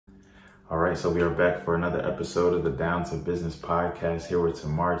All right, so we are back for another episode of the Down to Business podcast here with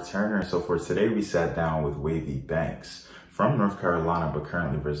Tamar Turner. So for today, we sat down with WavyBanx from North Carolina, but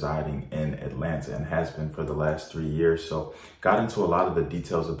currently residing in Atlanta and has been for the last 3 years. So got into a lot of the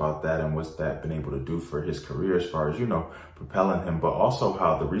details about that and what's that been able to do for his career as far as, propelling him, but also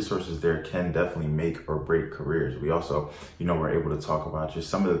how the resources there can definitely make or break careers. We also, we're able to talk about just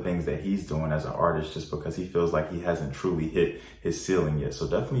some of the things that he's doing as an artist just because he feels like he hasn't truly hit his ceiling yet. So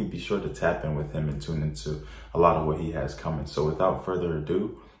definitely be sure to tap in with him and tune into a lot of what he has coming. So without further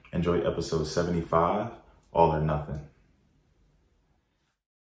ado, enjoy episode 75, All or Nothing.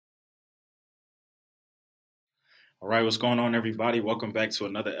 All right, what's going on, everybody? Welcome back to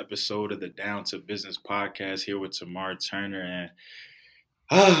another episode of the Down to Business podcast here with Tamar Turner. And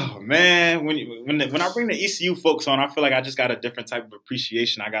oh man, when I bring the ECU folks on, I feel like I just got a different type of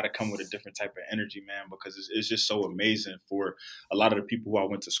appreciation. I got to come with a different type of energy, man, because it's just so amazing for a lot of the people who I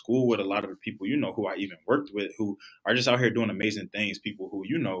went to school with, a lot of the people who I even worked with, who are just out here doing amazing things. People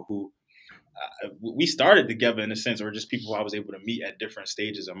who we started together in a sense, or just people who I was able to meet at different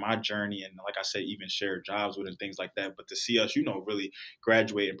stages of my journey. And like I said, even share jobs with and things like that. But to see us, really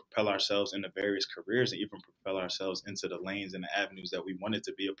graduate and propel ourselves into various careers and even propel ourselves into the lanes and the avenues that we wanted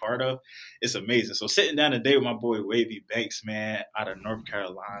to be a part of, it's amazing. So sitting down today with my boy WavyBanx, man, out of North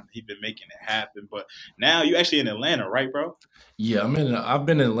Carolina, he's been making it happen. But now you actually in Atlanta, right, bro? Yeah, I've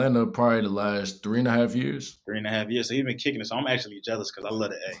been in Atlanta probably the last 3.5 years. 3.5 years. So he's been kicking it. So I'm actually jealous because I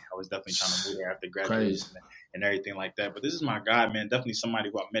love the A. I was definitely trying to move there after graduation and everything like that. But this is my guy, man. Definitely somebody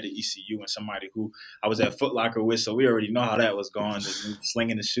who I met at ECU and somebody who I was at Foot Locker with. So we already know how that was going,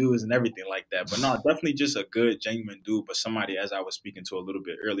 slinging the shoes and everything like that. But no, definitely just a good, genuine dude. But somebody, as I was speaking to a little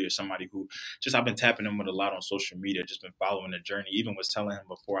bit earlier, somebody who just I've been tapping him with a lot on social media, just been following the journey. Even was telling him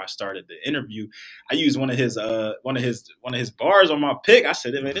before I started the interview, I used one of his bars on my pick. I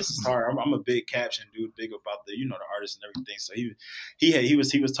said, man, this is hard. I'm a big caption dude, big about the the artist and everything. So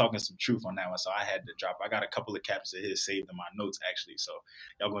he was talking some truth on that one. So I had to drop. I got a couple of captions of his saved in my notes actually. So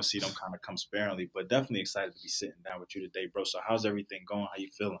y'all gonna see them kind of come sparingly, but definitely excited to be sitting down with you today, bro. So how's everything going? How you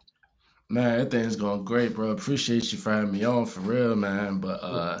feeling? Man, everything's going great, bro. Appreciate you for having me on, for real, man.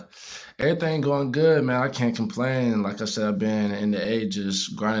 But everything going good, man. I can't complain. Like I said, I've been in the A,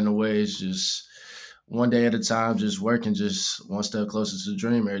 just grinding away, just one day at a time, just working, just one step closer to the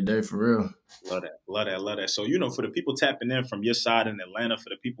dream every day, for real. Love that, love that, love that. So, for the people tapping in from your side in Atlanta, for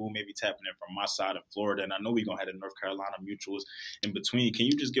the people who may be tapping in from my side in Florida, and I know we're going to have the North Carolina mutuals in between, can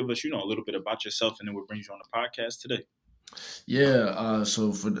you just give us, a little bit about yourself, and then we'll bring you on the podcast today? Yeah,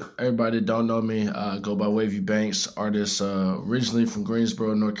 so for everybody that don't know me, I go by WavyBanx, artist originally from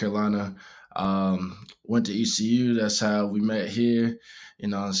Greensboro, North Carolina. Went to ECU, that's how we met here, you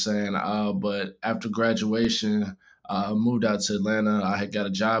know what I'm saying? But after graduation, moved out to Atlanta. I had got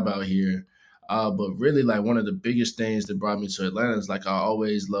a job out here. But really, like, one of the biggest things that brought me to Atlanta is, like, I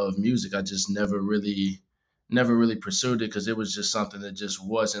always loved music. I just never really pursued it because it was just something that just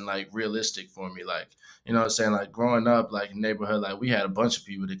wasn't, like, realistic for me. Like, you know what I'm saying? Like, growing up, like, neighborhood, like, we had a bunch of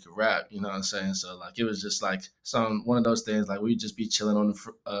people that could rap, you know what I'm saying? So, like, it was just, like, one of those things, like, we'd just be chilling on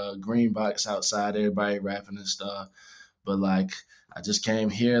the green box outside, everybody rapping and stuff. But, like, I just came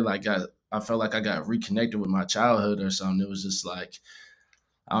here, like, I felt like I got reconnected with my childhood or something. It was just, like,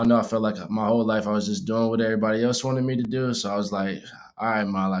 I don't know, I felt like my whole life I was just doing what everybody else wanted me to do. So I was like, all right,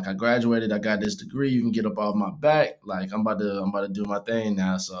 ma, like, I graduated, I got this degree, you can get up off my back. Like, I'm about to do my thing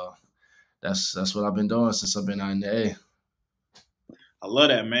now. So that's what I've been doing since I've been out in the A. I love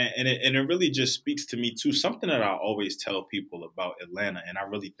that, man. And it really just speaks to me, too. Something that I always tell people about Atlanta, and I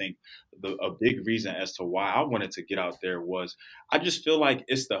really think a big reason as to why I wanted to get out there was I just feel like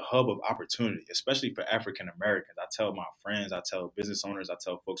it's the hub of opportunity, especially for African Americans. I tell my friends, I tell business owners, I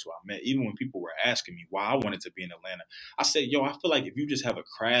tell folks who I met, even when people were asking me why I wanted to be in Atlanta, I said, yo, I feel like if you just have a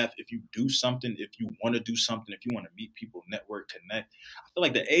craft, if you do something, if you want to do something, if you want to meet people, network, connect, I feel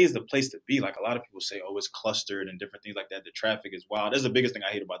like the A is the place to be. Like a lot of people say, oh, it's clustered and different things like that. The traffic is wild. That's the biggest thing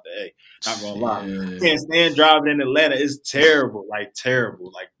I hate about the A. Not gonna lie. Yeah. Can't stand driving in Atlanta. It's terrible. Like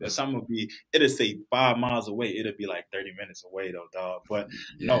terrible. Like something it'll say 5 miles away. It'll be like 30 minutes away though, dog. But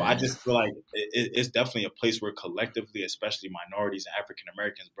no, I Yeah. just feel like it's definitely a place where collectively, especially minorities and African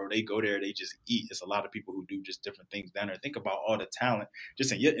Americans, bro, they go there, they just eat. It's a lot of people who do just different things down there. Think about all the talent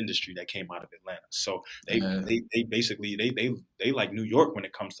just in your industry that came out of Atlanta. So Yeah. they basically they like New York when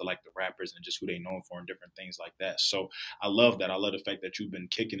it comes to like the rappers and just who they known for and different things like that. So I love that. I love the fact that you've been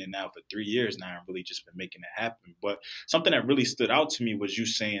kicking it now for 3 years now and really just been making it happen. But something that really stood out to me was you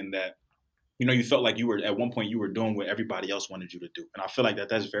saying that you felt like you were at one point you were doing what everybody else wanted you to do. And I feel like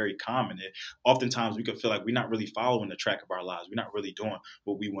that's very common. And oftentimes we can feel like we're not really following the track of our lives. We're not really doing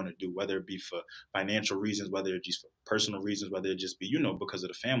what we want to do, whether it be for financial reasons, whether it just for personal reasons, whether it just be, because of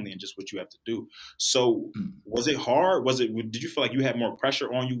the family and just what you have to do. So was it hard? Did you feel like you had more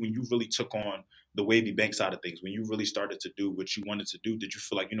pressure on you when you really took on the WavyBanx side of things, when you really started to do what you wanted to do? Did you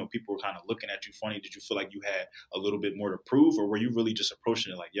feel like, people were kind of looking at you funny? Did you feel like you had a little bit more to prove, or were you really just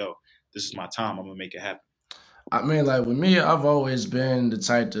approaching it like, yo, this is my time, I'm gonna make it happen? I mean, like with me, I've always been the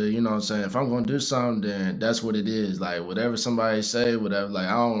type to, you know what I'm saying, if I'm gonna do something, then that's what it is. Like whatever somebody say, whatever, like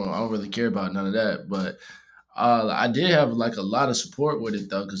I don't really care about none of that. But I did have like a lot of support with it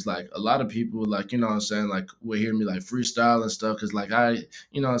though, because like a lot of people, like, you know what I'm saying, like would hear me like freestyle and stuff, because like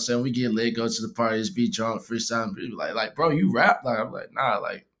you know what I'm saying, we get lit, go to the parties, be drunk, freestyle, and people like, bro, you rap? Like I'm like, nah,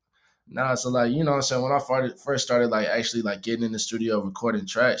 like nah, so like, you know what I'm saying, when I first started like actually like getting in the studio recording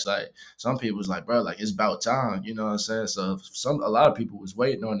tracks, like some people was like, bro, like it's about time, you know what I'm saying? So a lot of people was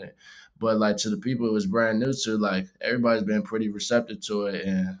waiting on it. But like to the people it was brand new to, like everybody's been pretty receptive to it,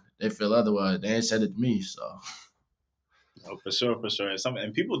 and they feel otherwise. They ain't said it to me, so Oh, for sure, for sure.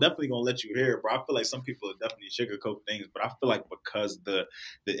 And people definitely gonna let you hear it, bro. I feel like some people are definitely sugarcoat things, but I feel like because the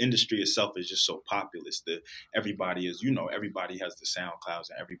industry itself is just so populous, that everybody is, everybody has the SoundClouds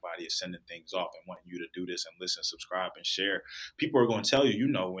and everybody is sending things off and wanting you to do this and listen, subscribe, and share. People are gonna tell you,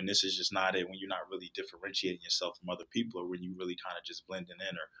 when this is just not it, when you're not really differentiating yourself from other people, or when you really kind of just blending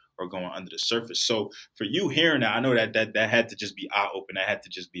in or going under the surface. So for you hearing that, I know that had to just be eye open. That had to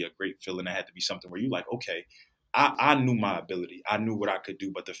just be a great feeling. That had to be something where you like, okay, I knew my ability. I knew what I could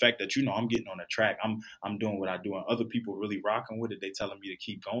do. But the fact that, I'm getting on a track, I'm doing what I do, and other people really rocking with it, they telling me to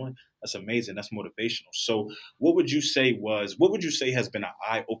keep going. That's amazing. That's motivational. So what would you say has been an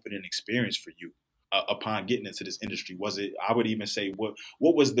eye opening experience for you upon getting into this industry? Was it, I would even say, what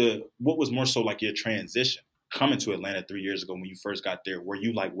was more so like your transition coming to Atlanta 3 years ago when you first got there? Were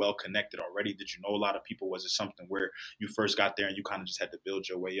you like well connected already? Did you know a lot of people? Was it something where you first got there and you kind of just had to build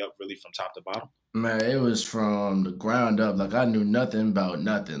your way up really from top to bottom? man, it was from the ground up. Like I knew nothing about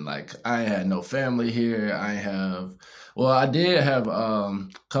nothing. Like I had no family here. Well, I did have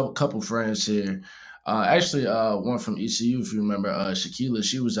couple friends here. Actually, one from ECU, if you remember, Shakila.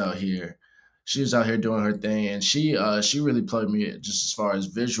 She was out here. She was out here doing her thing, and she really plugged me just as far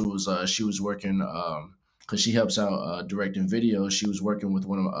as visuals. She was working because she helps out directing videos. She was working with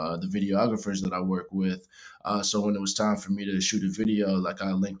one of the videographers that I work with, so when it was time for me to shoot a video, like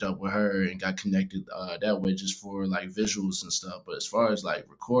I linked up with her and got connected that way just for like visuals and stuff. But as far as like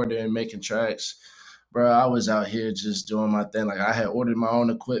recording, making tracks, bro, I was out here just doing my thing. Like I had ordered my own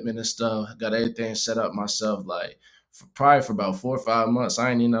equipment and stuff, got everything set up myself. Like probably for about 4 or 5 months,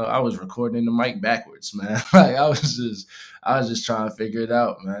 I ain't, I was recording the mic backwards, man. Like I was just trying to figure it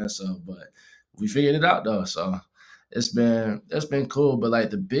out, man. So, but we figured it out though. So it's been cool. But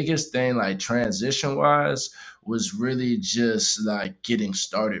like the biggest thing, like transition wise, was really just like getting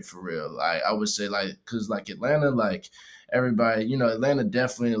started for real. Like I would say, like, cause like Atlanta, like everybody, Atlanta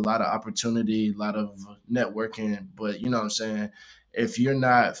definitely a lot of opportunity, a lot of networking. But you know what I'm saying, if you're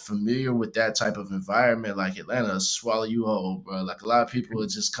not familiar with that type of environment, like Atlanta will swallow you whole, bro. Like a lot of people would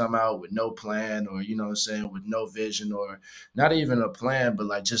just come out with no plan, or you know what I'm saying, with no vision, or not even a plan, but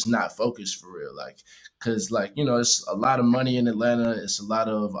like just not focused for real. Like, cause like, it's a lot of money in Atlanta. It's a lot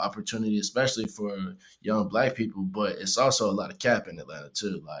of opportunity, especially for young black people, but it's also a lot of cap in Atlanta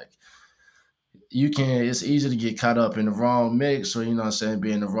too. Like it's easy to get caught up in the wrong mix, or you know what I'm saying,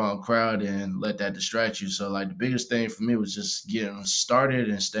 be in the wrong crowd and let that distract you. So like the biggest thing for me was just getting started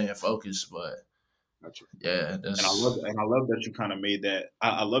and staying focused. But Gotcha. yeah, that's And I love that you kind of made that.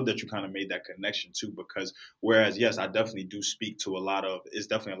 I love that you kind of made that connection too, because whereas yes, I definitely do speak to a lot of. It's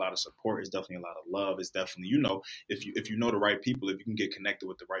definitely a lot of support. It's definitely a lot of love. It's definitely, if you know the right people, if you can get connected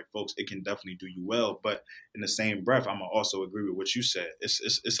with the right folks, it can definitely do you well. But in the same breath, I'm gonna also agree with what you said.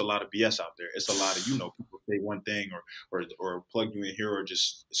 It's a lot of BS out there. It's a lot of, people say one thing or plug you in here or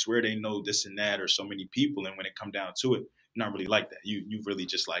just swear they know this and that, or so many people, and when it come down to it, you're not really like that. You really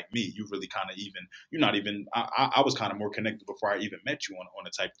just like me. You really kind of even, you're not even, I was kind of more connected before I even met you on a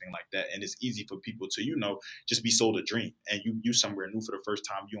type thing like that. And it's easy for people to, just be sold a dream, and you somewhere new for the first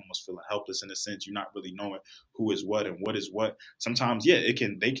time. You almost feeling helpless in a sense. You're not really knowing who is what and what is what. Sometimes, yeah, you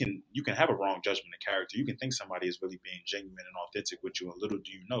can have a wrong judgment of character. You can think somebody is really being genuine and authentic with you, and little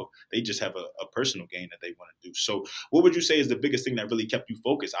do you know, they just have a personal gain that they want to do. So what would you say is the biggest thing that really kept you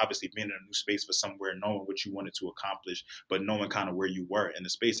focused? Obviously being in a new space for somewhere, knowing what you wanted to accomplish, but knowing kind of where you were in the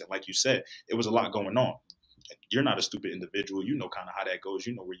space. And like you said, it was a lot going on. You're not a stupid individual. You know kind of how that goes.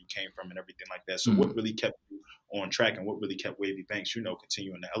 You know where you came from and everything like that. So what mm. really kept you on track, and what really kept WavyBanx,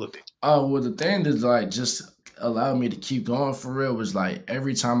 continuing to elevate? Well, the thing that like just allowed me to keep going for real was like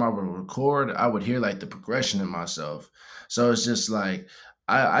every time I would record, I would hear like the progression in myself. So it's just like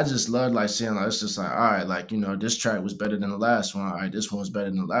I just love like seeing like it's just like all right, like this track was better than the last one. All right, this one's better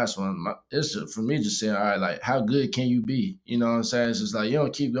than the last one. It's just for me just saying all right, like how good can you be? You know what I'm saying? It's just like you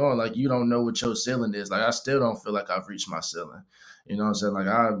don't keep going, like you don't know what your ceiling is. Like I still don't feel like I've reached my ceiling. You know what I'm saying?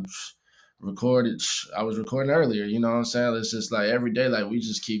 Like recorded I was recording earlier, you know what I'm saying? It's just like every day, like we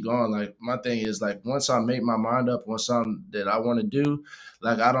just keep going. Like my thing is like once I make my mind up on something that I want to do,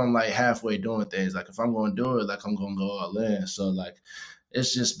 like I don't like halfway doing things. Like if I'm gonna do it, like I'm gonna go all in. So like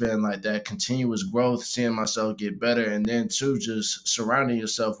it's just been like that continuous growth, seeing myself get better. And then too, just surrounding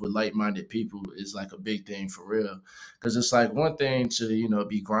yourself with like-minded people is like a big thing for real. Cause it's like one thing to,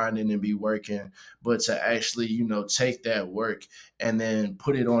 be grinding and be working, but to actually, take that work and then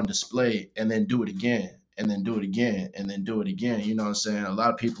put it on display and then do it again and then do it again and then do it again. You know what I'm saying? A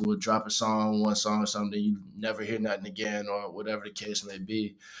lot of people would drop a song, one song or something, you never hear nothing again or whatever the case may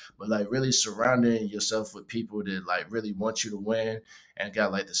be. But like really surrounding yourself with people that like really want you to win and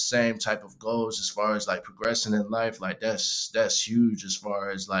got like the same type of goals as far as like progressing in life, like that's huge as far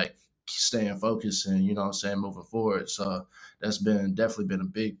as like staying focused and you know what I'm saying, moving forward. So that's been definitely been a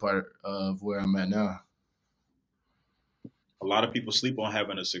big part of where I'm at now. A lot of people sleep on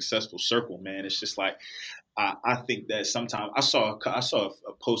having a successful circle, man. It's just like I think that sometimes I saw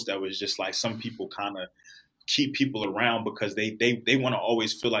a post that was just like some people kind of keep people around because they want to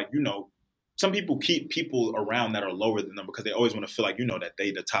always feel like some people keep people around that are lower than them because they always want to feel like that they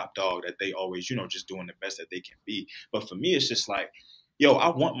the top dog, that they always just doing the best that they can be. But for me it's just like, yo,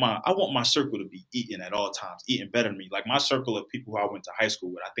 I want my circle to be eating at all times, eating better than me. Like my circle of people who I went to high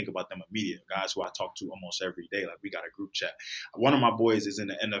school with, I think about them immediately. Guys who I talk to almost every day. Like we got a group chat. One of my boys is in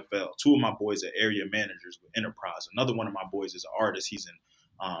the NFL. Two of my boys are area managers with Enterprise. Another one of my boys is an artist. He's in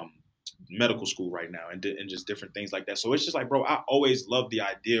medical school right now, and just different things like that. So it's just like, bro, I always love the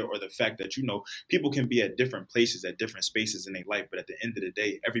idea or the fact that people can be at different places at different spaces in their life, but at the end of the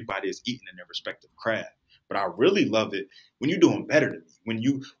day, everybody is eating in their respective craft. But I really love it when you're doing better than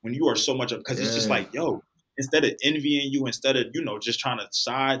me, when you are so much up, because it's just Yeah. like, yo, instead of envying you, instead of just trying to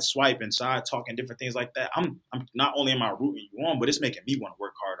side swipe and side talk and different things like that, I'm not only am I rooting you on, but it's making me want to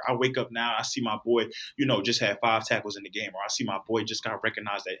work harder. I wake up now, I see my boy, just had 5 tackles in the game, or I see my boy just got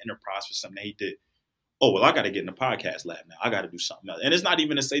recognized at Enterprise for something that he did. Oh, well, I got to get in the podcast lab now. I got to do something else. And it's not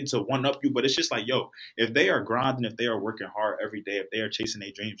even to say to one up you, but it's just like, yo, if they are grinding, if they are working hard every day, if they are chasing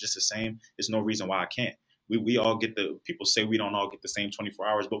their dreams just the same, there's no reason why I can't. We all get people say we don't all get the same 24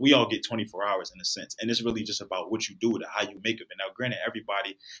 hours, but we all get 24 hours in a sense. And it's really just about what you do with it, how you make it. Now, granted,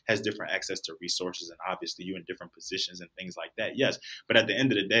 everybody has different access to resources, and obviously you're in different positions and things like that. Yes. But at the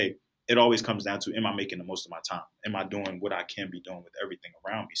end of the day, it always comes down to, am I making the most of my time? Am I doing what I can be doing with everything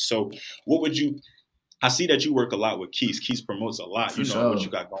around me? So what would you I see that you work a lot with Keith. Keith promotes a lot, For what you sure.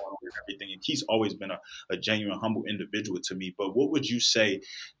 got going on and everything. And Keith's always been a genuine, humble individual to me. But what would you say?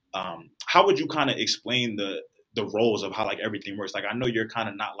 How would you kind of explain the roles of how like everything works? Like I know you're kind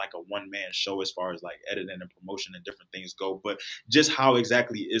of not like a one man show as far as like editing and promotion and different things go, but just how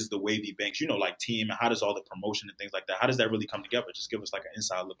exactly is the WavyBanx, like team, and how does all the promotion and things like that? How does that really come together? Just give us like an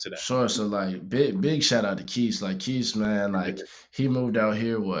inside look to that. Sure. So like big shout out to Keith. Like Keith, man, like he moved out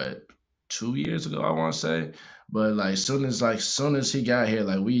here what 2 years ago, I want to say. But like soon as he got here,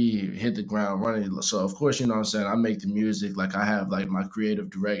 like we hit the ground running. So of course, you know what I'm saying, I make the music, like I have like my creative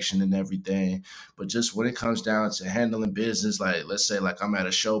direction and everything. But just when it comes down to handling business, like let's say like I'm at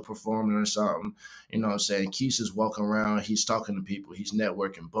a show performing or something, you know what I'm saying? Keith is walking around, he's talking to people, he's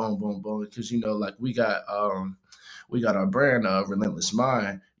networking, boom, boom, boom. Because like we got our brand, Relentless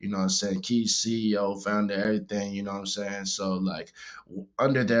Mind, you know what I'm saying? Key CEO, founder, everything, you know what I'm saying? So, like,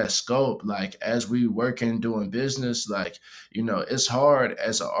 under that scope, like, as we working doing business, like, it's hard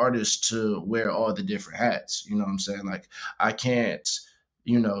as an artist to wear all the different hats, you know what I'm saying? Like, I can't,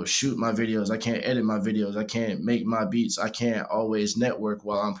 shoot my videos. I can't edit my videos. I can't make my beats. I can't always network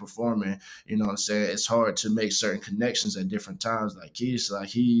while I'm performing. You know what I'm saying? It's hard to make certain connections at different times. Like he's like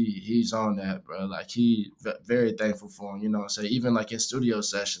he's on that, bro. Like very thankful for him. You know what I'm saying? Even like in studio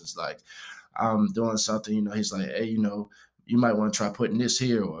sessions, like I'm doing something, he's like, hey, you might want to try putting this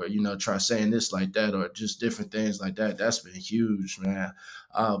here, or try saying this like that, or just different things like that. That's been huge, man.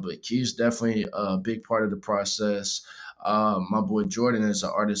 But Key's definitely a big part of the process. My boy Jordan is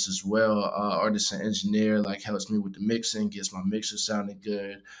an artist as well, artist and engineer, like helps me with the mixing, gets my mixer sounding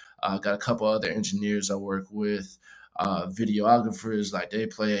good. Got a couple other engineers I work with. videographers, like they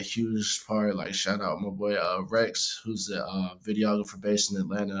play a huge part. Like shout out my boy Rex, who's the videographer based in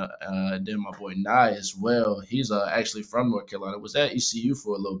Atlanta. Then my boy Nye as well. He's actually from North Carolina. Was at ECU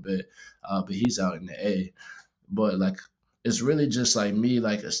for a little bit, but he's out in the A. But like it's really just like me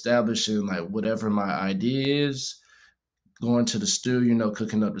like establishing like whatever my idea is, going to the stew,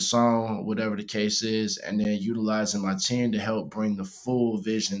 cooking up the song, whatever the case is, and then utilizing my team to help bring the full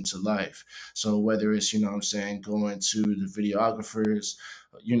vision to life. So whether it's, what I'm saying, going to the videographers,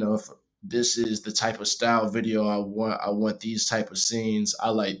 if this is the type of style video I want these type of scenes. I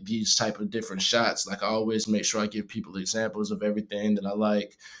like these type of different shots. Like I always make sure I give people examples of everything that I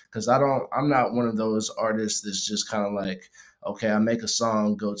like. Cause I'm not one of those artists that's just kind of like, okay, I make a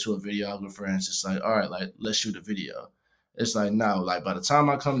song, go to a videographer, and it's just like, all right, like let's shoot a video. It's like no, like by the time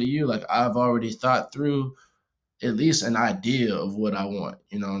I come to you, like I've already thought through at least an idea of what I want.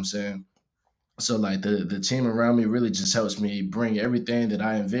 You know what I'm saying? So like the team around me really just helps me bring everything that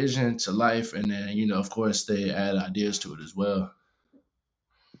I envision to life, and then of course they add ideas to it as well.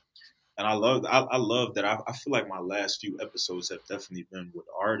 And I love that. I feel like my last few episodes have definitely been with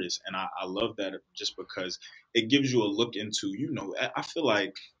artists, and I love that just because it gives you a look into, I feel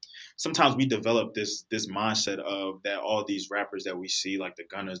like sometimes we develop this mindset of that all these rappers that we see, like the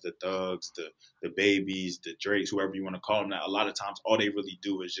Gunners, the Thugs, the Babies, the Drakes, whoever you want to call them, that a lot of times all they really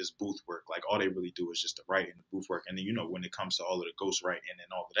do is just booth work. Like all they really do is just the writing, the booth work, and then when it comes to all of the ghost writing and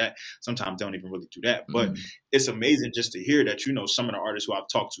all of that, sometimes they don't even really do that. But Mm. it's amazing just to hear that some of the artists who I've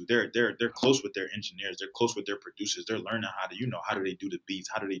talked to, they're close with their engineers, they're close with their producers, they're learning how to how do they do the beats,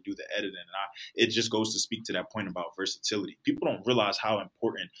 how do they do the editing, and it just goes to speak to that point about versatility. People don't realize how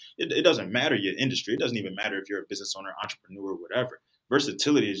important it doesn't matter your industry. It doesn't even matter if you're a business owner, entrepreneur, whatever.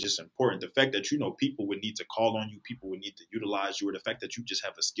 Versatility is just important. The fact that people would need to call on you, people would need to utilize you, or the fact that you just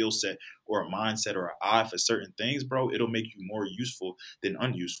have a skill set or a mindset or an eye for certain things, bro, it'll make you more useful than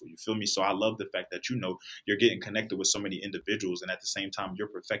unuseful. You feel me? So I love the fact that you're getting connected with so many individuals, and at the same time you're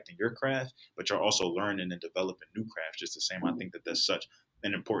perfecting your craft, but you're also learning and developing new crafts. Just the same, I think that that's such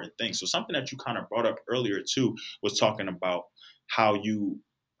an important thing. So something that you kind of brought up earlier too was talking about how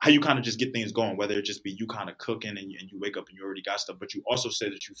you kind of just get things going, whether it just be you kind of cooking and you wake up and you already got stuff, but you also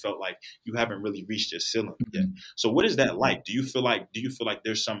said that you felt like you haven't really reached your ceiling yet. Mhm. So what is that like? Do you feel like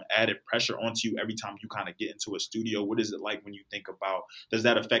there's some added pressure onto you every time you kind of get into a studio? What is it like when you think about, does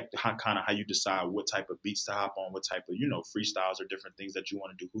that affect how you decide what type of beats to hop on, what type of, freestyles or different things that you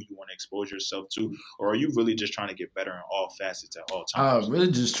want to do, who you want to expose yourself to? Or are you really just trying to get better in all facets at all times?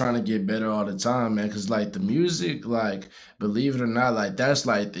 Really just trying to get better all the time, man. Cause like the music, like believe it or not, like that's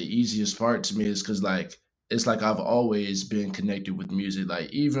like the easiest part to me is cause like it's like I've always been connected with music. Like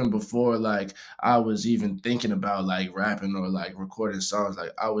even before like I was even thinking about like rapping or like recording songs,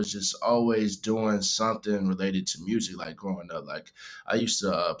 like I was just always doing something related to music. Like growing up, like I used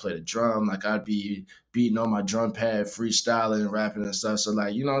to play the drum. Like I'd be beating on my drum pad, freestyling, rapping and stuff. So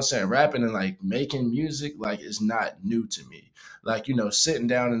like what I'm saying, rapping and like making music like is not new to me. Like sitting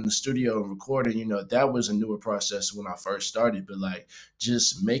down in the studio and recording, that was a newer process when I first started. But like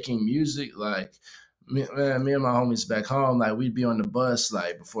just making music, like me and my homies back home, like we'd be on the bus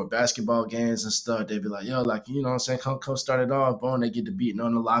like before basketball games and stuff. They'd be like, yo, like, what I'm saying, come start it off, bro. And they get to beating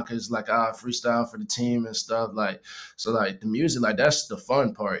on the lockers, like freestyle for the team and stuff. Like, so like the music, like that's the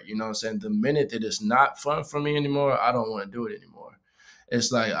fun part, what I'm saying? The minute that it's not fun for me anymore, I don't want to do it anymore.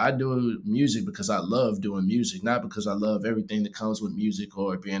 It's like I do music because I love doing music, not because I love everything that comes with music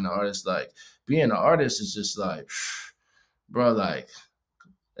or being an artist. Like being an artist is just like, bro, like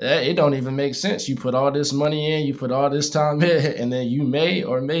it don't even make sense. You put all this money in, you put all this time in, and then you may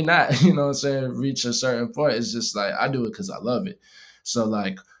or may not, what I'm saying, reach a certain point. It's just like I do it because I love it. So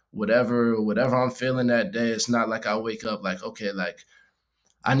like whatever I'm feeling that day, it's not like I wake up like, okay, like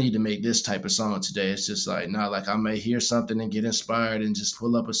I need to make this type of song today. It's just like, nah, like I may hear something and get inspired and just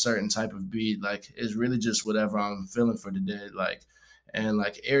pull up a certain type of beat. Like it's really just whatever I'm feeling for the day. Like, and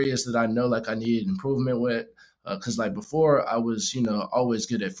like areas that I know like I need improvement with. Cause like before I was, always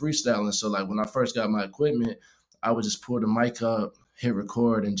good at freestyling. So like when I first got my equipment, I would just pull the mic up, hit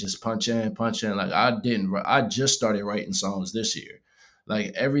record and just punch in, punch in. Like I just started writing songs this year.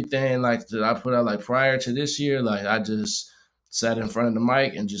 Like everything like that I put out like prior to this year, like I just sat in front of the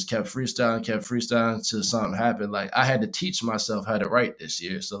mic and just kept freestyling till something happened. Like I had to teach myself how to write this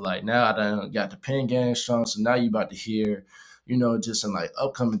year. So like now I done got the pen game strong. So now you about to hear, just in like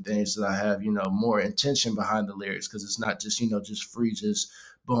upcoming things that I have, more intention behind the lyrics because it's not just, just free, just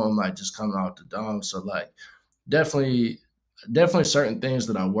boom, like just coming out the dome. So like definitely, definitely certain things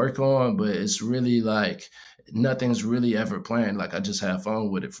that I work on, but it's really like nothing's really ever planned. Like I just have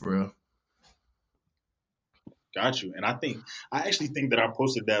fun with it for real. Got you. And I actually think that I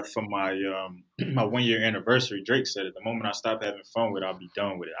posted that for my my 1 year anniversary. Drake said it. The moment I stop having fun with it, I'll be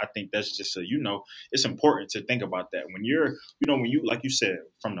done with it. I think that's just a, it's important to think about that when you're, when you, like you said,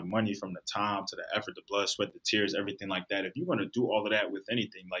 from the money, from the time to the effort, the blood, sweat, the tears, everything like that. If you're going to do all of that with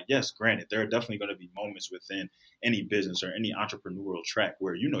anything, like, yes, granted, there are definitely going to be moments within any business or any entrepreneurial track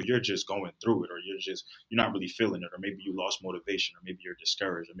where, you're just going through it, or you're not really feeling it, or maybe you lost motivation, or maybe you're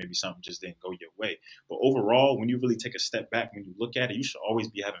discouraged, or maybe something just didn't go your way. But overall, when you really take a step back, when you look at it, you should always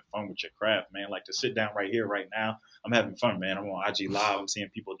be having fun with your craft, man. Like, to sit down right here, right now, I'm having fun, man. I'm on IG Live. I'm seeing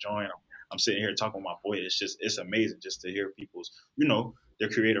people join. I'm sitting here talking with my boy. It's amazing just to hear people's, their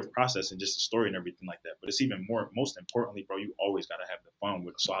creative process and just the story and everything like that. But it's even more, most importantly, bro, you always got to have the fun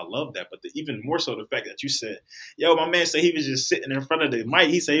with it. So I love that. But even more so, the fact that you said, yo, my man said he was just sitting in front of the mic.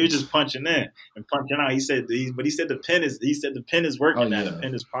 He said he was just punching in and punching out. But he said the pen is working now. The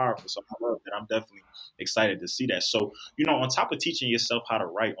pen is powerful. So I love that. I'm definitely excited to see that. So, on top of teaching yourself how to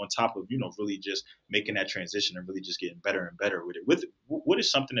write, on top of, really just making that transition and really just getting better and better with it, what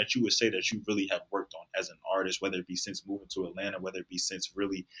is something that you would say that you really have worked on as an artist, whether it be since moving to Atlanta, whether it be since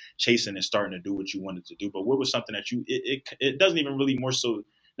really chasing and starting to do what you wanted to do? But what was something that it doesn't even really more so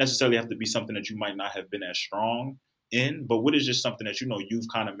necessarily have to be something that you might not have been as strong in, but what is just something that you've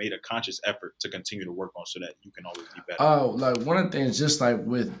kind of made a conscious effort to continue to work on so that you can always be better? Oh, like one of the things, just like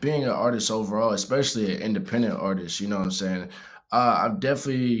with being an artist overall, especially an independent artist, you know what I'm saying? I've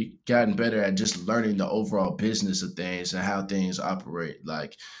definitely gotten better at just learning the overall business of things and how things operate.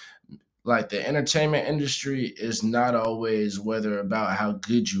 Like the entertainment industry is not always whether about how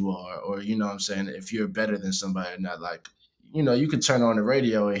good you are, or you know what I'm saying, if you're better than somebody or not. Like, you could turn on the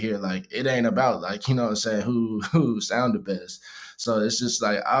radio and hear, like, it ain't about, like, you know what I'm saying, who sound the best. So it's just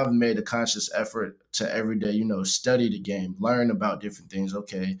like I've made a conscious effort to every day, study the game, learn about different things.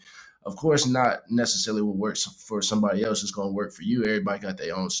 Okay, of course, not necessarily what works for somebody else is going to work for you. Everybody got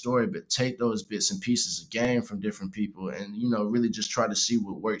their own story, but take those bits and pieces of game from different people and, really just try to see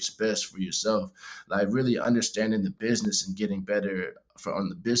what works best for yourself. Like, really understanding the business and getting better on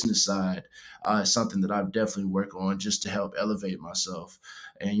the business side is something that I've definitely worked on just to help elevate myself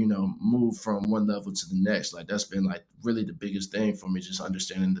and, move from one level to the next. Like, that's been like really the biggest thing for me, just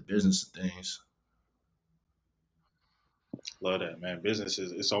understanding the business of things. Love that, man. Business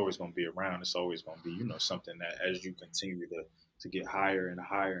is, it's always going to be around. It's always going to be, something that as you continue to get higher and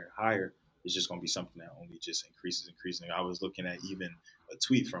higher and higher, it's just going to be something that only just increases, increasing. I was looking at even a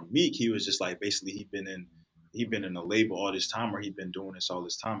tweet from Meek. He was just like, basically, he'd been in a label all this time, or he'd been doing this all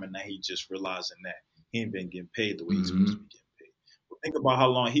this time, and now he just realizing that he ain't been getting paid the way he's supposed to Hmm. be getting paid. But think about how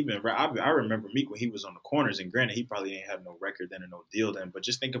long he been. I remember Meek when he was on the corners, and granted, he probably ain't have no record then or no deal then. But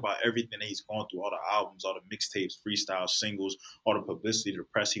just think about everything that he's gone through, all the albums, all the mixtapes, freestyle singles, all the publicity, the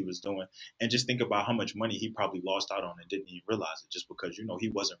press he was doing, and just think about how much money he probably lost out on and didn't even realize it, just because he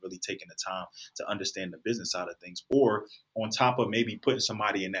wasn't really taking the time to understand the business side of things, or on top of maybe putting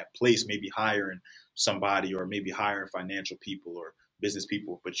somebody in that place, maybe hiring somebody, or maybe hiring financial people or business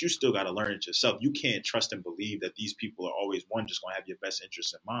people, but you still got to learn it yourself. You can't trust and believe that these people are always, one, just going to have your best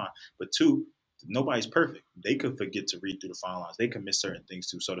interests in mind, but two, nobody's perfect. They could forget to read through the fine lines. They could miss certain things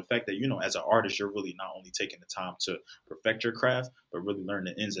too. So the fact that, as an artist, you're really not only taking the time to perfect your craft, but really learn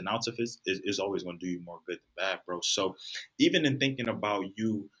the ins and outs of it is always going to do you more good than bad, bro. So even in thinking about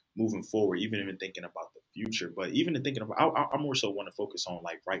you moving forward, even in thinking about the future, but even in thinking about, I more so want to focus on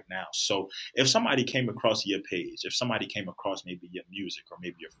like right now. So if somebody came across your page, if somebody came across maybe your music or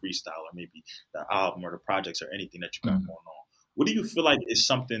maybe your freestyle or maybe the album or the projects or anything that you got going on, what do you feel like is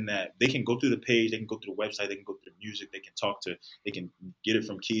something that they can go through the page, they can go through the website, they can go through the music, they can get it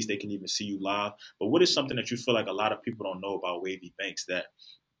from Keys, they can even see you live. But what is something that you feel like a lot of people don't know about WavyBanx that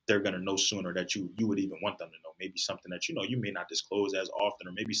they're gonna know sooner, that you would even want them to know? Maybe something that you may not disclose as often,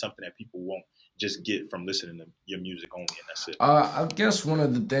 or maybe something that people won't just get from listening to your music only, and that's it. I guess one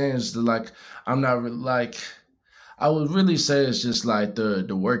of the things that, like, I'm not like, I would really say it's just like the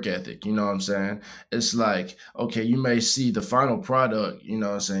work ethic, you know what I'm saying? It's like, okay, you may see the final product, you know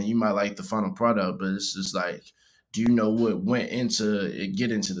what I'm saying? You might like the final product, but it's just like, do you know what went into it,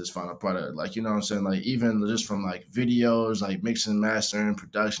 get into this final product? Like, you know what I'm saying? Like, even just from like videos, like mixing, mastering,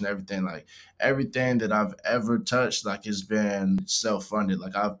 production, everything, like everything that I've ever touched, like, has been self-funded.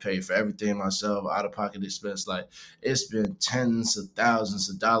 Like, I've paid for everything myself, out of pocket expense. Like, it's been tens of thousands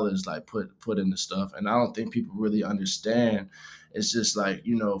of dollars, like, put into stuff, and I don't think people really understand. It's just like,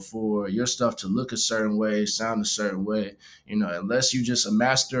 for your stuff to look a certain way, sound a certain way, unless you just a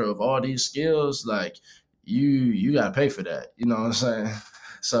master of all these skills, like, you gotta pay for that, you know what I'm saying?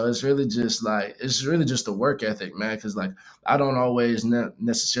 So it's really just the work ethic, man. Because like I don't always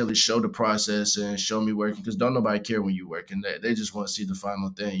necessarily show the process and show me working because don't nobody care when you working. They just want to see the final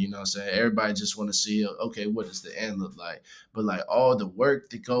thing. You know what I'm saying? Everybody just want to see, okay, what does the end look like? But like all the work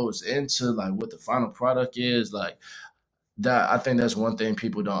that goes into like what the final product is, like that, I think that's one thing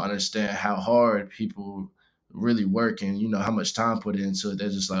people don't understand how hard people really work and how much time put into it. They're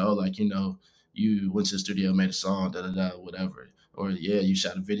just like, oh, like you went to the studio, made a song, da da da, whatever, or yeah, you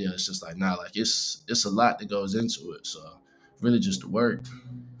shot a video. It's just like nah, like it's a lot that goes into it. So really just the work.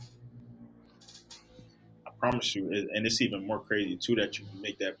 I promise you, and it's even more crazy too that you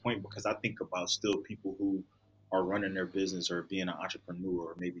make that point because I think about still people who are running their business or being an entrepreneur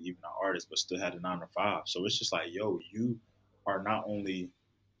or maybe even an artist, but still had a 9 to 5. So it's just like, yo, you are not only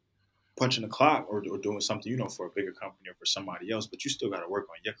punching the clock or doing something, for a bigger company or for somebody else, but you still got to work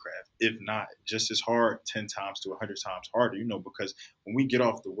on your craft. If not, just as hard, 10 times to 100 times harder, because when we get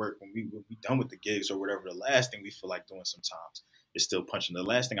off the work, when we done with the gigs or whatever, the last thing we feel like doing sometimes is still punching. The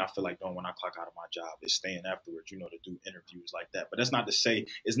last thing I feel like doing when I clock out of my job is staying afterwards, to do interviews like that. But that's not to say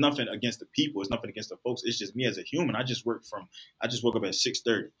it's nothing against the people. It's nothing against the folks. It's just me as a human. I just woke up at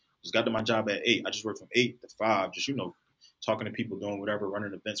 6:30. Just got to my job at 8. I just worked from 8 to 5, just, talking to people, doing whatever,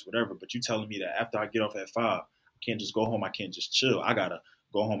 running events, whatever. But you telling me that after I get off at 5, I can't just go home. I can't just chill. I gotta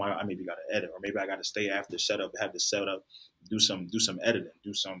go home. I maybe gotta edit, or maybe I gotta stay after set up, have the setup, do some editing,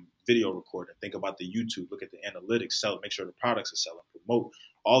 do some video recording, think about the YouTube, look at the analytics, sell, make sure the products are selling, promote.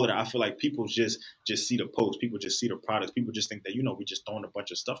 All of that. I feel like people just see the post. People just see the products. People just think that we just throwing a bunch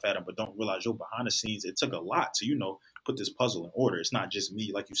of stuff at them, but don't realize behind the scenes it took a lot to put this puzzle in order. It's not just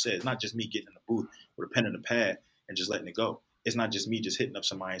me, like you said. It's not just me getting in the booth with a pen and a pad and just letting it go. It's not just me just hitting up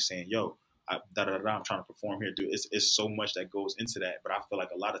somebody and saying, yo, I'm trying to perform here, dude. It's so much that goes into that. But I feel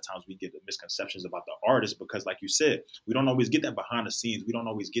like a lot of times we get the misconceptions about the artist because, like you said, we don't always get that behind the scenes. We don't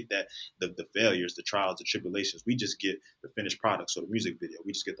always get that the failures, the trials, the tribulations. We just get the finished product. So the music video,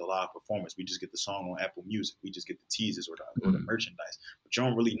 we just get the live performance. We just get the song on Apple Music. We just get the teasers or the merchandise. But you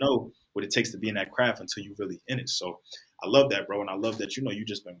don't really know what it takes to be in that craft until you really in it. So I love that, bro, and I love that you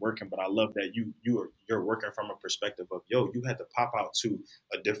just been working. But I love that you're working from a perspective of you had to pop out to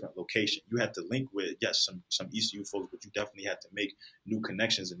a different location. You had to link with some ECU folks, but you definitely had to make new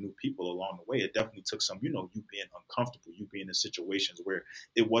connections and new people along the way. It definitely took some you being uncomfortable, you being in situations where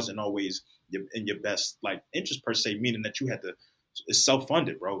it wasn't always in your best like interest per se, meaning that you had to. It's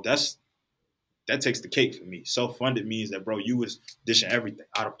self-funded, bro. That takes the cake for me. Self-funded means that, bro, you was dishing everything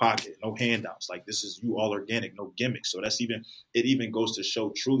out of pocket, no handouts. Like this is you all organic, no gimmicks. So it even goes to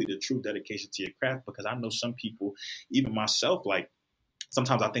show truly the true dedication to your craft. Because I know some people, even myself, like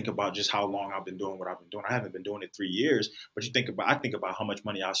sometimes I think about just how long I've been doing what I've been doing. I haven't been doing it 3 years, but I think about how much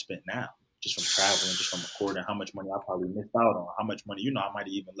money I've spent now just from traveling, just from recording, how much money I probably missed out on, how much money, I might have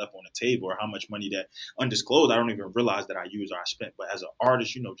even left on the table, or how much money that undisclosed I don't even realize that I used or I spent. But as an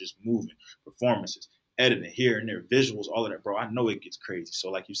artist, just moving, performances, editing here and there, visuals, all of that, bro, I know it gets crazy.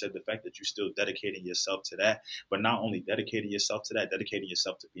 So like you said, the fact that you're still dedicating yourself to that, but not only dedicating yourself to that, dedicating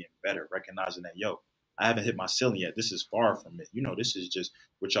yourself to being better, recognizing that, I haven't hit my ceiling yet. This is far from it. This is just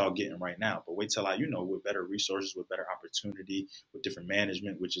what y'all getting right now. But wait till with better resources, with better opportunity, with different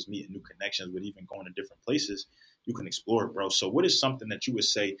management, with just meeting new connections, with even going to different places, you can explore it, bro. So what is something that you would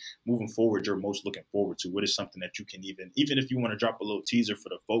say moving forward you're most looking forward to? What is something that you can even if you want to drop a little teaser for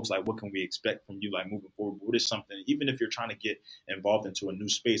the folks, like what can we expect from you like moving forward? What is something, even if you're trying to get involved into a new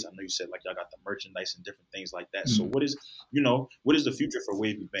space? I know you said like y'all got the merchandise and different things like that. So what is the future for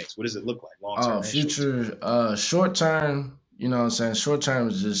WavyBanx? What does it look like long term and short term? Future, short term, what I'm saying? Short term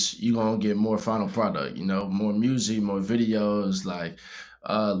is just you gonna get more final product, more music, more videos. Like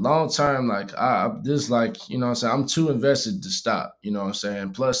long term, like I this like, what I'm saying, I'm too invested to stop, what I'm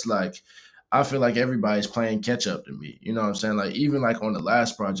saying? Plus, like I feel like everybody's playing catch up to me. You know what I'm saying? Like even like on the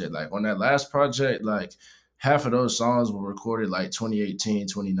last project, like on that last project, like half of those songs were recorded like 2018,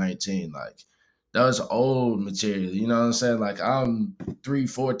 2019. Like that was old material. You know what I'm saying? Like I'm 3,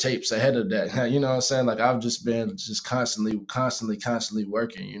 4 tapes ahead of that. You know what I'm saying? Like I've just been just constantly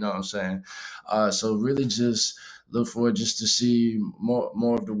working. You know what I'm saying? So really just look forward just to see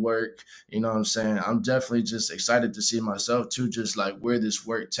more of the work. You know what I'm saying? I'm definitely just excited to see myself too, just like where this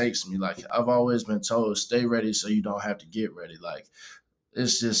work takes me. Like I've always been told, stay ready so you don't have to get ready. Like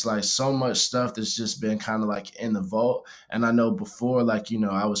it's just like so much stuff that's just been kind of like in the vault. And I know before, like,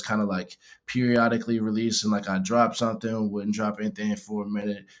 I was kind of like periodically releasing, like I dropped something, wouldn't drop anything for a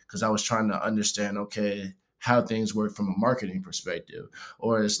minute because I was trying to understand, okay, how things work from a marketing perspective.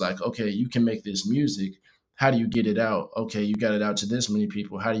 Or it's like, okay, you can make this music, how do you get it out? Okay, you got it out to this many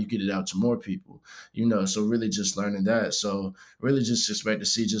people. How do you get it out to more people? So really just learning that. So really just expect to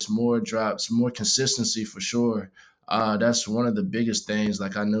see just more drops, more consistency for sure. That's one of the biggest things.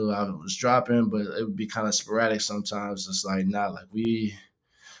 Like I knew I was dropping, but it would be kind of sporadic sometimes. It's like not like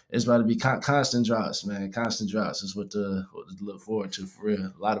it's about to be constant drops, man. Constant drops is what to look forward to for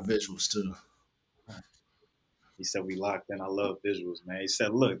real. A lot of visuals too. He said we locked in. I love visuals, man. He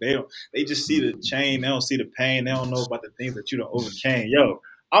said, look, they just see the chain, they don't see the pain, they don't know about the things that you done overcame. Yo,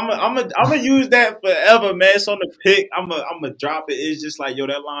 I'm gonna use that forever, man. It's on the pick. I'm gonna drop it. It's just like, yo,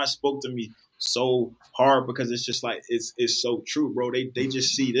 that line spoke to me so hard because it's just like it's so true, bro. They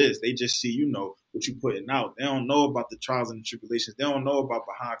just see this. They just see, what you putting out. They don't know about the trials and the tribulations. They don't know about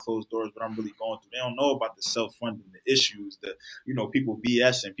behind closed doors what I'm really going through. They don't know about the self funding, the issues, the people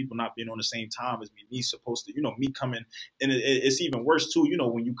BS and people not being on the same time as me supposed to, me coming, and it's even worse too,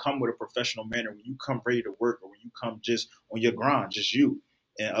 when you come with a professional manner, when you come ready to work, or when you come just on your grind, just you,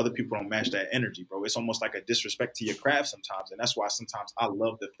 and other people don't match that energy, bro. It's almost like a disrespect to your craft sometimes, and that's why sometimes I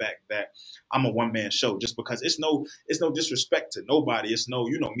love the fact that I'm a one man show, just because it's no disrespect to nobody. It's no,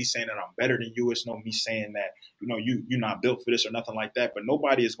 me saying that I'm better than you. It's no me saying that you're not built for this or nothing like that. But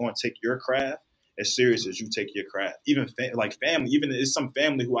nobody is going to take your craft as serious as you take your craft. Even like family, even it's some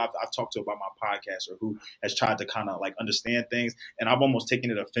family who I've talked to about my podcast, or who has tried to kind of like understand things, and I've almost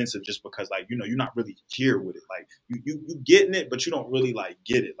taken it offensive just because, like, you're not really here with it. Like you getting it, but you don't really like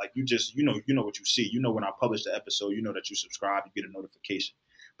get it. Like you just you know what you see. When I publish the episode, that you subscribe, you get a notification.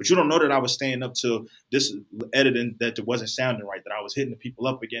 But you don't know that I was staying up till this editing, that it wasn't sounding right, that I was hitting the people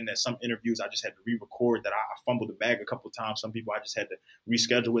up again, that some interviews I just had to re-record, that I fumbled the bag a couple of times. Some people I just had to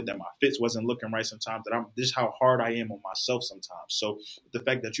reschedule it, that my fits wasn't looking right sometimes, that this is how hard I am on myself sometimes. So the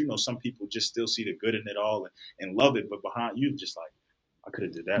fact that, some people just still see the good in it all, and love it, but behind you, just like, I could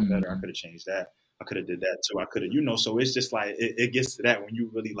have did that better. I Mhm. could have changed that. I could have did that too. I could have. So it's just like it gets to that when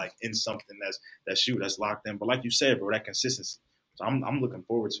you really like in something that's locked in. But like you said, bro, that consistency. So I'm looking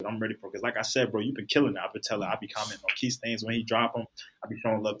forward to it. I'm ready for it. Because like I said, bro, you've been killing it. I've been telling, I be commenting on Keith's things when he drop them. I be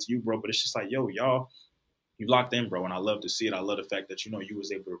showing love to you, bro. But it's just like, yo, y'all, you locked in, bro. And I love to see it. I love the fact that, you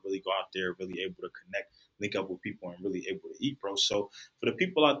was able to really go out there, really able to connect, link up with people, and really able to eat, bro. So for the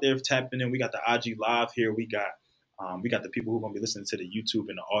people out there tapping in, we got the IG live here. We got the people who are gonna be listening to the YouTube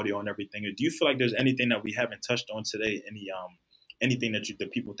and the audio and everything. Do you feel like there's anything that we haven't touched on today? Anything that the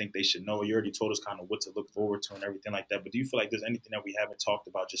people think they should know? You already told us kind of what to look forward to and everything like that. But do you feel like there's anything that we haven't talked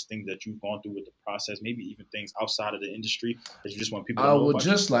about? Just things that you've gone through with the process, maybe even things outside of the industry that you just want people to I know would about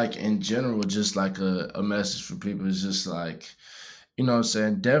you? just like in general, just like a message for people is just like, what I'm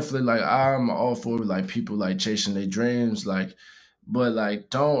saying? Definitely like I'm all for like people like chasing their dreams, like, but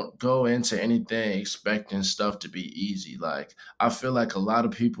like don't go into anything expecting stuff to be easy. Like I feel like a lot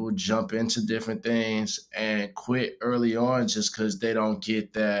of people jump into different things and quit early on just because they don't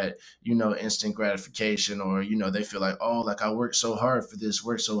get that, instant gratification, or, they feel like, oh, like I worked so hard for this,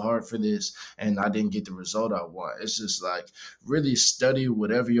 and I didn't get the result I want. It's just like really study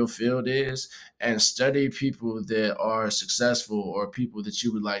whatever your field is, and study people that are successful, or people that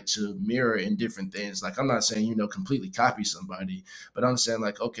you would like to mirror in different things. Like I'm not saying, completely copy somebody, but I'm saying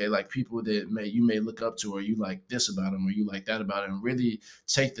like, okay, like people that you may look up to, or you like this about them, or you like that about them, really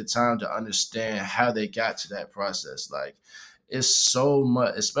take the time to understand how they got to that process. Like it's so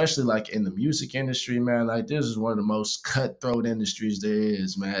much, especially like in the music industry, man. Like this is one of the most cutthroat industries there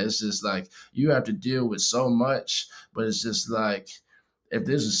is, man. It's just like you have to deal with so much, but it's just like if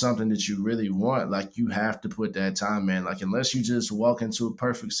this is something that you really want, like you have to put that time in. Like unless you just walk into a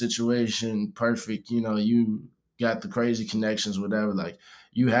perfect situation, perfect, you got the crazy connections, whatever. Like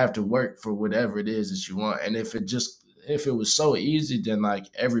you have to work for whatever it is that you want. And if it was so easy, then like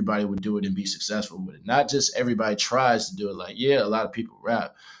everybody would do it and be successful with it. Not just everybody tries to do it. Like yeah, a lot of people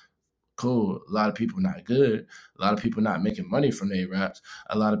rap, cool. A lot of people not good. A lot of people not making money from their raps.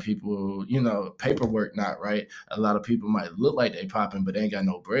 A lot of people, paperwork not right. A lot of people might look like they popping, but they ain't got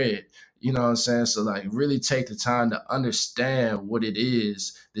no bread. You know what I'm saying? So like really take the time to understand what it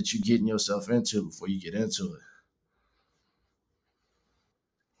is that you're getting yourself into before you get into it.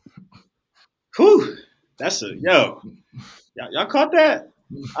 Whew, that's a yo. Y'all caught that?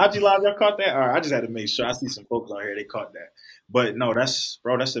 IG Live, y'all caught that? All right, I just had to make sure. I see some folks out here, they caught that. But no, that's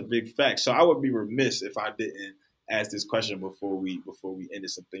a big fact. So I would be remiss if I didn't ask this question before we ended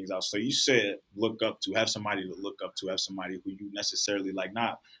some things out. So you said look up to, have somebody to look up to, have somebody who you necessarily like,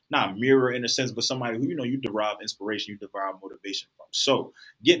 not mirror in a sense, but somebody who you derive inspiration, you derive motivation from. So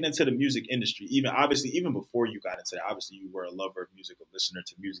getting into the music industry, even before you got into that, obviously you were a lover of music, a listener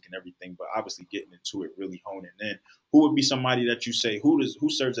to music and everything, but obviously getting into it, really honing in, who would be somebody that you say who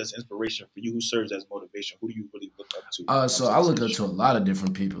serves as inspiration for you, who serves as motivation motivation? Who do you really look up to when it So comes to I this look up to a industry? lot of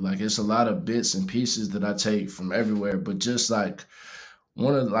different people. Like it's a lot of bits and pieces that I take from everywhere. But just like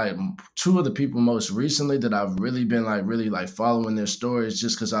one of like two of the people most recently that I've really been like really like following their stories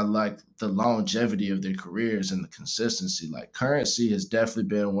just because I like the longevity of their careers and the consistency. Like Currency has definitely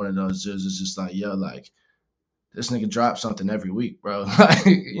been one of those. It's just like yo, like this nigga drops something every week, bro. Like,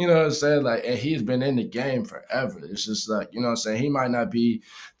 you know what I'm saying? Like, and he's been in the game forever. It's just like, you know what I'm saying? He might not be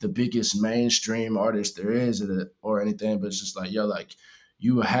the biggest mainstream artist there is or anything, but it's just like, yo, like,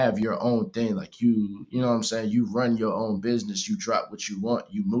 you have your own thing. Like, you know what I'm saying? You run your own business. You drop what you want.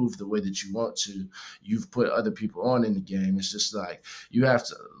 You move the way that you want to. You've put other people on in the game. It's just like, you have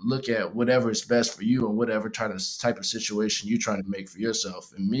to look at whatever is best for you and whatever type of situation you're trying to make for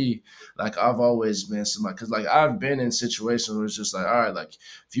yourself. And me, like I've always been somebody because like I've been in situations where it's just like, all right, like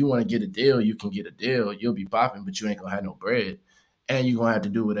if you want to get a deal, you can get a deal. You'll be popping, but you ain't gonna have no bread, and you're gonna have to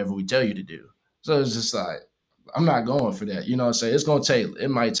do whatever we tell you to do. So it's just like I'm not going for that. You know what I'm saying? It's gonna take. It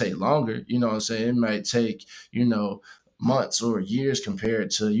might take longer. You know what I'm saying? It might take months or years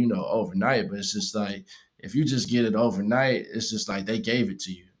compared to overnight. But it's just like if you just get it overnight, it's just like they gave it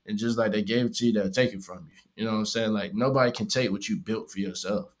to you. And just like they gave it to you, they'll take it from you. You know what I'm saying? Like nobody can take what you built for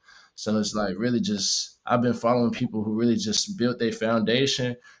yourself. So it's like really just I've been following people who really just built their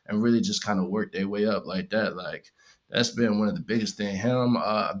foundation and really just kind of worked their way up like that. Like that's been one of the biggest things. Him,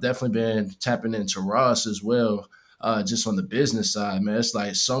 I've definitely been tapping into Ross as well. Just on the business side, man, it's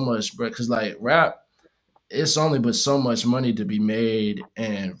like so much, bro. Because like rap, it's only but so much money to be made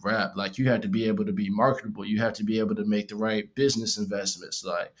in rap. Like you have to be able to be marketable. You have to be able to make the right business investments.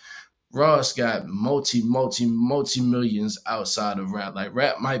 Like Ross got multi millions outside of rap. Like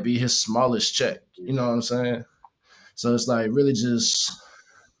rap might be his smallest check. You know what I'm saying? So it's like really just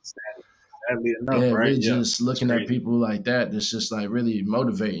Sadly enough, yeah, right? really Yeah, just it's looking at crazy. people like that. That's just like really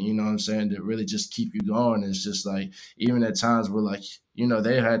motivating. You know what I'm saying? To really just keep you going. It's just like even at times where like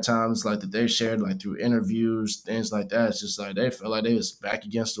they had times like that they shared like through interviews, things like that. It's just like they felt like they was back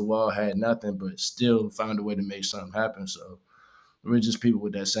against the wall, had nothing, but still found a way to make something happen. So we're just people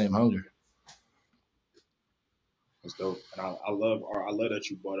with that same hunger. It's dope, and I love that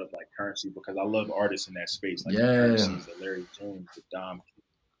you brought up like Currency because I love artists in that space, like the Yeah. Currencies, the Larry Jones, the Dom,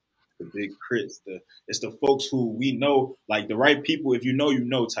 the Big Crits, it's the folks who we know, like the right people. If you know, you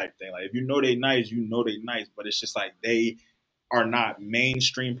know, type thing. Like if you know they nice, you know they nice, but it's just like they are not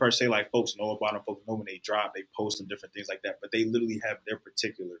mainstream per se. Like folks know about them, folks know when they drop, they post and different things like that. But they literally have their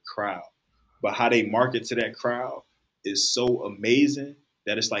particular crowd. But how they market to that crowd is so amazing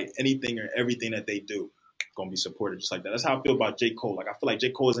that it's like anything or everything that they do gonna be supported just like that. That's how I feel about J. Cole. Like I feel like J.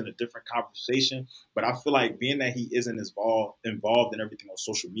 Cole is in a different conversation, but I feel like being that he isn't involved in everything on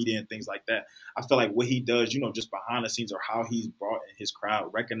social media and things like that, I feel like what he does, just behind the scenes or how he's brought in his crowd,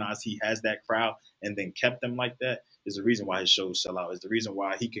 recognize he has that crowd and then kept them like that is the reason why his shows sell out. Is the reason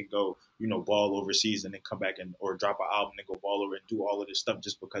why he can go, ball overseas and then come back and or drop an album and go ball over and do all of this stuff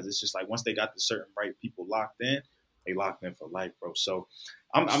just because it's just like once they got the certain right people locked in, they locked in for life, bro. So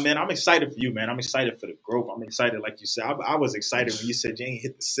I'm excited for you, man. I'm excited for the growth. I'm excited, like you said. I was excited when you said you ain't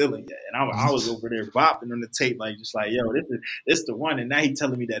hit the ceiling yet, and I was over there bopping on the tape, like just like, yo, this the one. And now he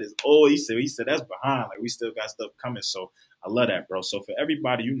telling me that it's old. He said that's behind. Like we still got stuff coming. So I love that, bro. So for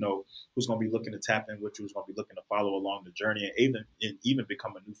everybody who's gonna be looking to tap in with you, who's gonna be looking to follow along the journey, and even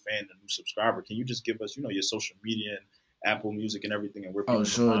become a new fan, a new subscriber, can you just give us, your social media and Apple Music and everything, and where Oh, people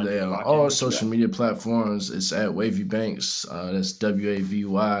can sure. find They you and are lock in all with you social at? media platforms. It's at WavyBanx. That's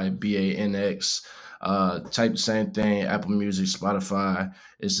WavyBanx. Type the same thing. Apple Music, Spotify.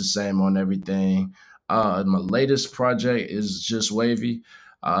 It's the same on everything. My latest project is just Wavy.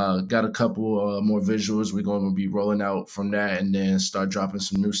 Got a couple more visuals. We're going to be rolling out from that, and then start dropping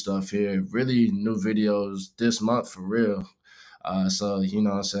some new stuff here. Really new videos this month for real. So you know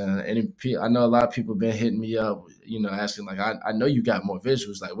what I'm saying? I know a lot of people been hitting me up, asking like, I know you got more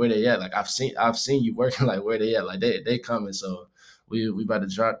visuals, like where they at? Like I've seen you working, like where they at? Like they coming. So we about to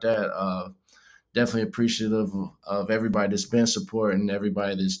drop that. Definitely appreciative of everybody that's been supporting,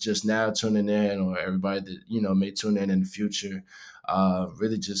 everybody that's just now tuning in, or everybody that may tune in the future.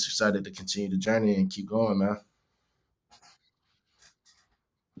 Really just excited to continue the journey and keep going, man.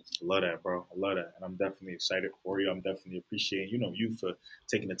 I love that, bro. I love that, and I'm definitely excited for you. I'm definitely appreciating, you for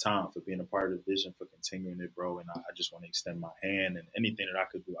taking the time, for being a part of the vision, for continuing it, bro. And I just want to extend my hand and anything that I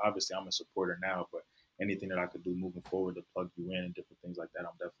could do. Obviously, I'm a supporter now, but anything that I could do moving forward to plug you in and different things like that,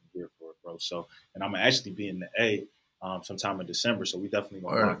 I'm definitely here for it, bro. So, and I'm actually be in the A sometime in December, so we definitely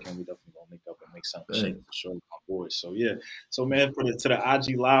gonna Or lock in. We definitely gonna link up and make something shake for sure with my boys. So yeah, so man, to the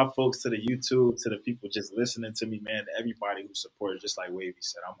IG live folks, to the YouTube, to the people just listening to me, man, to everybody who supported, just like Wavy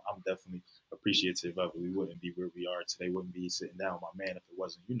said, I'm definitely appreciative of it. We wouldn't be where we are today. Wouldn't be sitting down with my man if it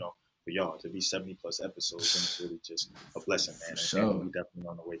wasn't, for y'all to be 70 plus episodes. And it's really just a blessing, For man. And we sure. definitely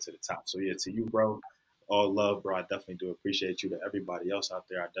on the way to the top. So yeah, to you, bro. All love, bro. I definitely do appreciate you. To everybody else out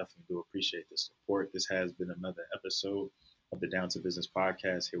there, I definitely do appreciate the support. This has been another episode of the Down to Business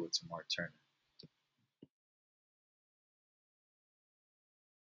podcast here with Tamar Turner.